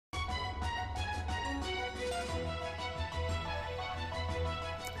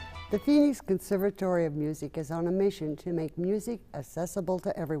The Phoenix Conservatory of Music is on a mission to make music accessible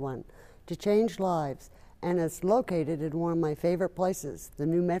to everyone, to change lives, and it's located in one of my favorite places, the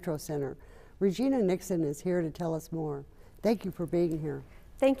new Metrocenter. Regina Nixon is here to tell us more. Thank you for being here.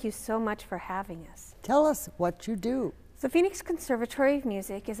 Thank you so much for having us. Tell us what you do. The Phoenix Conservatory of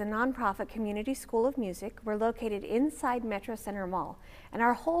Music is a nonprofit community school of music. We're located inside Metrocenter Mall, and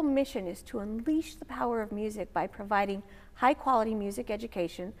our whole mission is to unleash the power of music by providing high-quality music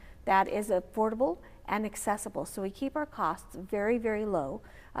education that is affordable and accessible. So we keep our costs very, very low,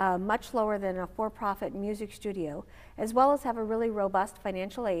 much lower than a for-profit music studio, as well as have a really robust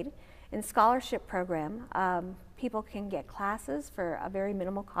financial aid and scholarship program. People can get classes for a very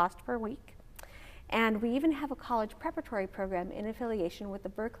minimal cost per week. And we even have a college preparatory program in affiliation with the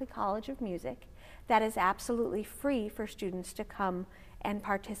Berklee College of Music that is absolutely free for students to come and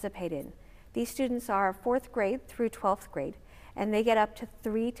participate in. These students are 4th grade through 12th grade, and they get up to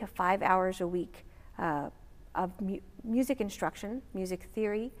 3 to 5 hours a week of music instruction, music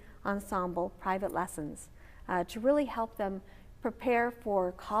theory, ensemble, private lessons, to really help them prepare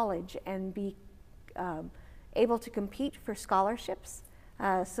for college and be able to compete for scholarships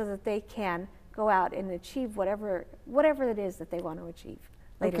so that they can go out and achieve whatever it is that they want to achieve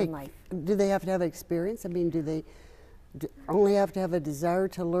later in life. Do they have to have experience? I mean, do they only have to have a desire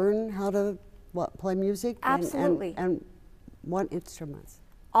to learn how to play music? Absolutely. And what instruments?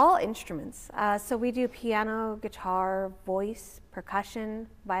 All instruments. So we do piano, guitar, voice, percussion,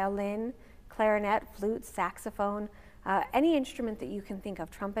 violin, clarinet, flute, saxophone, any instrument that you can think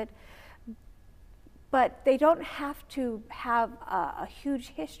of, trumpet. But they don't have to have a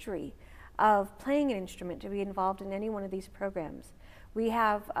huge history of playing an instrument to be involved in any one of these programs. We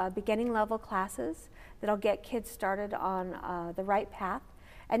have beginning level classes that'll get kids started on the right path,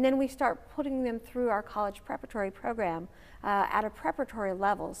 and then we start putting them through our college preparatory program at a preparatory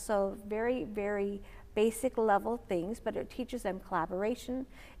level. So very, very basic level things, but it teaches them collaboration,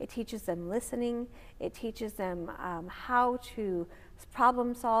 it teaches them listening, it teaches them how to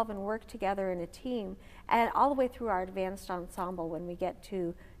problem solve and work together in a team, and all the way through our advanced ensemble when we get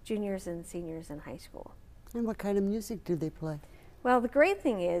to juniors and seniors in high school. And what kind of music do they play? Well, the great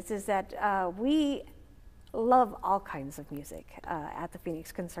thing is that we love all kinds of music at the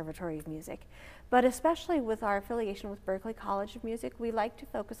Phoenix Conservatory of Music, but especially with our affiliation with Berklee College of Music, we like to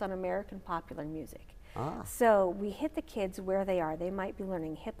focus on American popular music. So we hit the kids where they are. They might be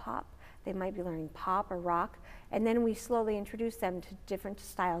learning hip-hop, they might be learning pop or rock, and then we slowly introduce them to different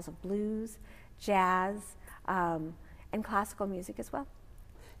styles of blues, jazz, and classical music as well.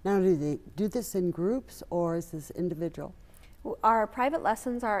 Now, do they do this in groups or is this individual? Our private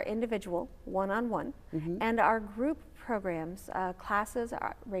lessons are individual, one-on-one, and our group programs, classes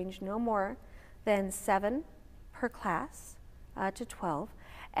range no more than 7 per class to 12.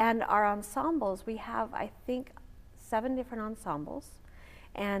 And our ensembles, we have, I think, 7 different ensembles,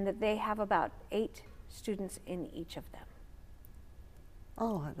 and they have about 8 students in each of them.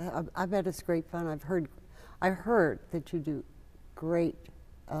 Oh, I bet it's great fun. I've heard that you do great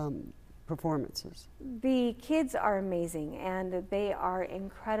performances. The kids are amazing, and they are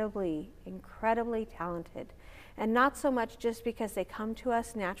incredibly, incredibly talented. And not so much just because they come to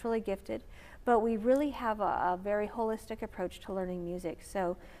us naturally gifted, but we really have a very holistic approach to learning music.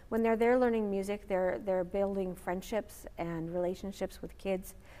 So when they're there learning music, they're building friendships and relationships with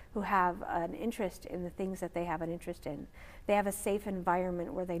kids who have an interest in the things that they have an interest in. They have a safe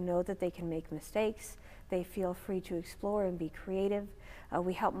environment where they know that they can make mistakes. They feel free to explore and be creative.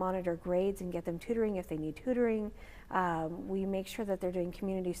 We help monitor grades and get them tutoring if they need tutoring. We make sure that they're doing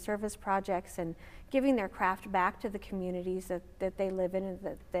community service projects and giving their craft back to the communities that they live in and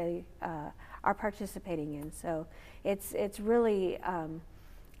that they are participating in. So it's really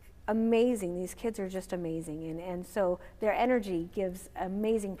amazing. These kids are just amazing, and so their energy gives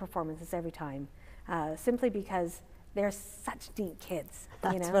amazing performances every time, simply because they're such neat kids.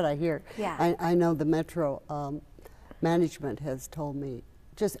 That's what I hear. Yeah. I know the Metro management has told me,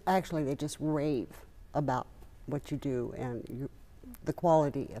 they just rave about what you do and the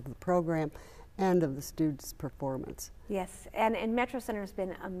quality of the program and of the students' performance. Yes, and Metrocenter has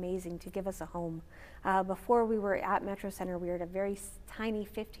been amazing to give us a home. Before we were at Metrocenter, we were at a very tiny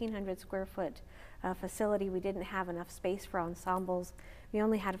 1,500 square foot facility. We didn't have enough space for ensembles. We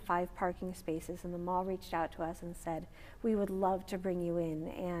only had 5 parking spaces, and the mall reached out to us and said, we would love to bring you in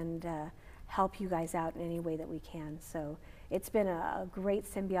and help you guys out in any way that we can. So it's been a great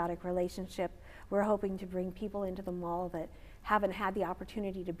symbiotic relationship. We're hoping to bring people into the mall that haven't had the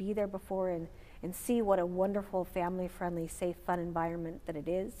opportunity to be there before and see what a wonderful, family-friendly, safe, fun environment that it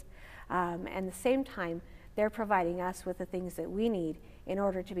is. And at the same time, they're providing us with the things that we need in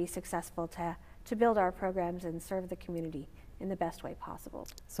order to be successful to build our programs and serve the community in the best way possible.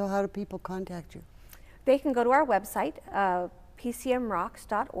 So how do people contact you? They can go to our website,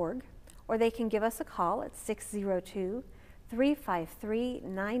 pcmrocks.org, or they can give us a call at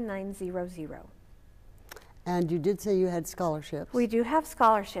 602-353-9900. And you did say you had scholarships. We do have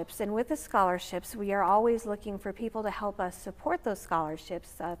scholarships, and with the scholarships, we are always looking for people to help us support those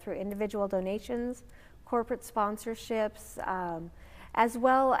scholarships through individual donations, corporate sponsorships, as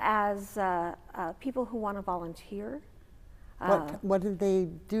well as people who want to volunteer. What do they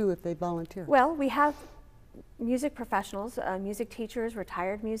do if they volunteer? Well, we have music professionals, music teachers,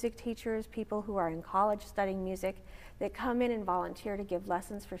 retired music teachers, people who are in college studying music that come in and volunteer to give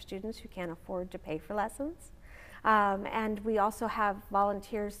lessons for students who can't afford to pay for lessons. And we also have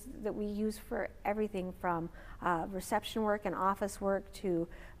volunteers that we use for everything from reception work and office work to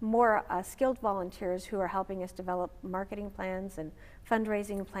more skilled volunteers who are helping us develop marketing plans and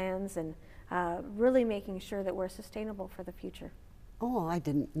fundraising plans and really making sure that we're sustainable for the future. Oh, I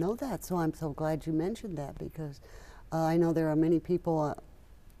didn't know that, so I'm so glad you mentioned that, because I know there are many people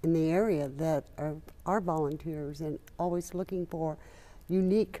in the area that are volunteers and always looking for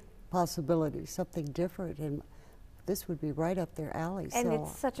unique possibilities, something different, and this would be right up their alley. And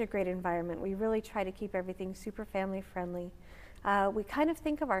it's such a great environment. We really try to keep everything super family friendly. We kind of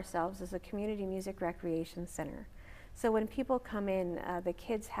think of ourselves as a community music recreation center. So when people come in, the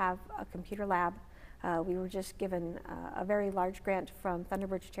kids have a computer lab. We were just given a very large grant from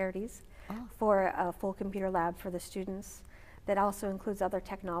Thunderbird Charities for a full computer lab for the students. That also includes other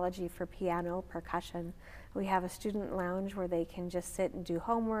technology for piano, percussion. We have a student lounge where they can just sit and do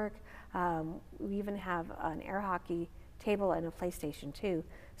homework. We even have an air hockey table and a PlayStation 2,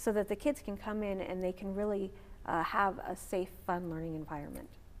 so that the kids can come in and they can really have a safe, fun learning environment.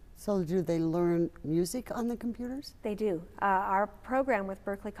 So do they learn music on the computers? They do. Our program with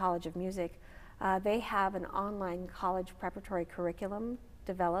Berklee College of Music, they have an online college preparatory curriculum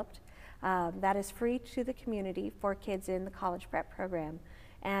developed that is free to the community for kids in the college prep program,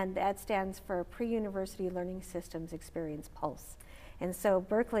 and that stands for Pre-University Learning Systems Experience Pulse. And so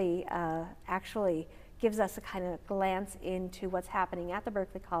Berklee actually gives us a kind of glance into what's happening at the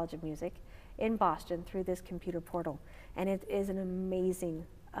Berklee College of Music in Boston through this computer portal, and it is an amazing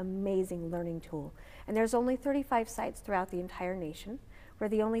learning tool. And there's only 35 sites throughout the entire nation. We're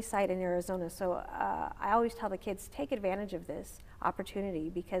the only site in Arizona, so I always tell the kids, take advantage of this opportunity,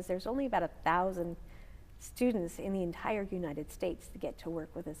 because there's only about 1,000 students in the entire United States to get to work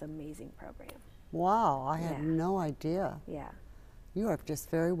with this amazing program. Wow, I had no idea. Yeah. You are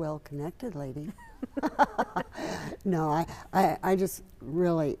just very well connected, lady. No, I just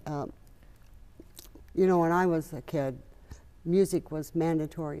really, you know, when I was a kid, music was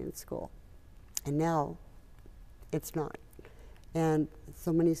mandatory in school, and now it's not. And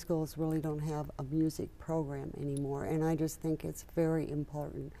so many schools really don't have a music program anymore, and I just think it's very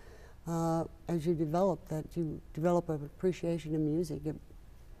important as you develop that, you develop an appreciation of music. It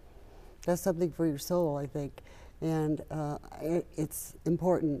does something for your soul, I think, and it's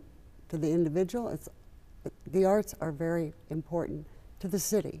important to the individual. The arts are very important to the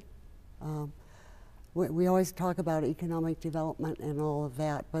city. We always talk about economic development and all of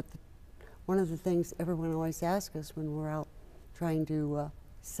that, but one of the things everyone always asks us when we're out trying to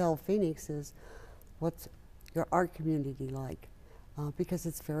sell Phoenix is, what's your art community like? Because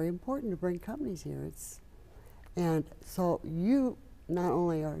it's very important to bring companies here. And so you not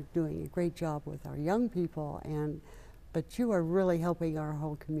only are doing a great job with our young people, but you are really helping our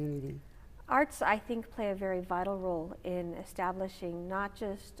whole community. Arts, I think, play a very vital role in establishing not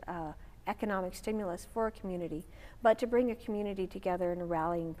just economic stimulus for a community, but to bring a community together in a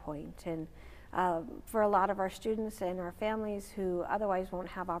rallying point. And for a lot of our students and our families who otherwise won't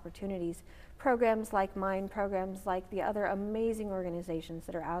have opportunities, programs like mine, programs like the other amazing organizations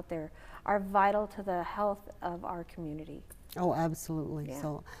that are out there, are vital to the health of our community. Oh, absolutely. Yeah.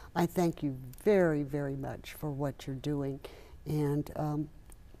 So I thank you very, very much for what you're doing. And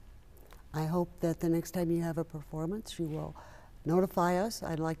I hope that the next time you have a performance, you will notify us.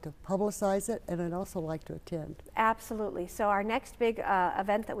 I'd like to publicize it, and I'd also like to attend. Absolutely. So our next big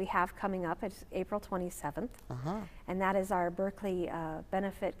event that we have coming up is April 27th, and that is our Berklee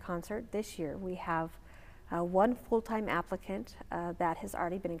benefit concert. This year we have one full-time applicant that has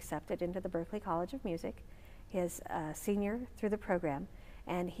already been accepted into the Berklee College of Music. He is a senior through the program,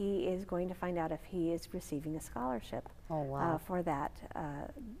 and he is going to find out if he is receiving a scholarship for that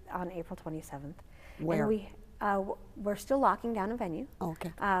on April 27th. Where? And We're still locking down a venue.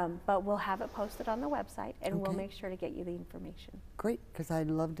 Okay. But we'll have it posted on the website, and we'll Okay. make sure to get you the information. Great, because I'd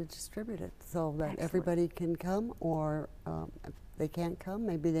love to distribute it so that Excellent. everybody can come, or if they can't come,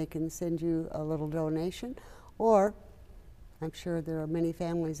 maybe they can send you a little donation, or I'm sure there are many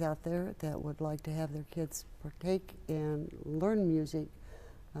families out there that would like to have their kids partake and learn music.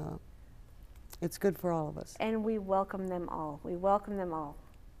 It's good for all of us. And we welcome them all. We welcome them all.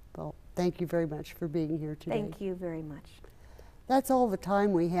 Well, thank you very much for being here today. Thank you very much. That's all the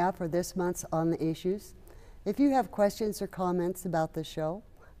time we have for this month's On the Issues. If you have questions or comments about the show,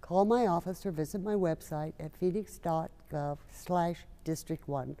 call my office or visit my website at phoenix.gov/District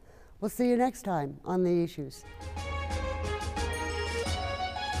 1. We'll see you next time on The Issues.